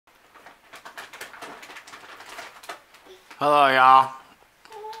Hello y'all,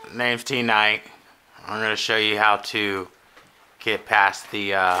 name's TKnight. I'm going to show you how to get past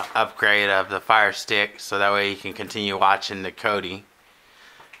the upgrade of the Fire Stick so that way you can continue watching the Kodi.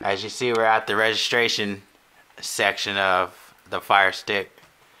 As you see, we're at the registration section of the Fire Stick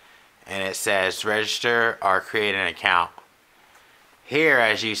and it says register or create an account. Here,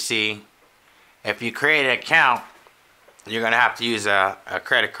 as you see, if you create an account, you're going to have to use a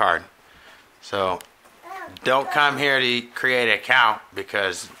credit card. So don't come here to create an account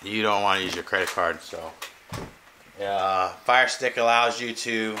because you don't want to use your credit card. So Fire Stick allows you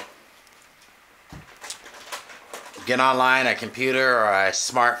to get online, a computer or a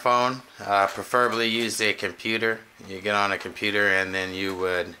smartphone. Preferably use a computer. You get on a computer and then you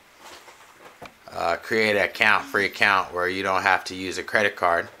would create an account, free account, where you don't have to use a credit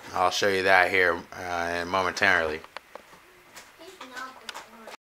card. I'll show you that here momentarily.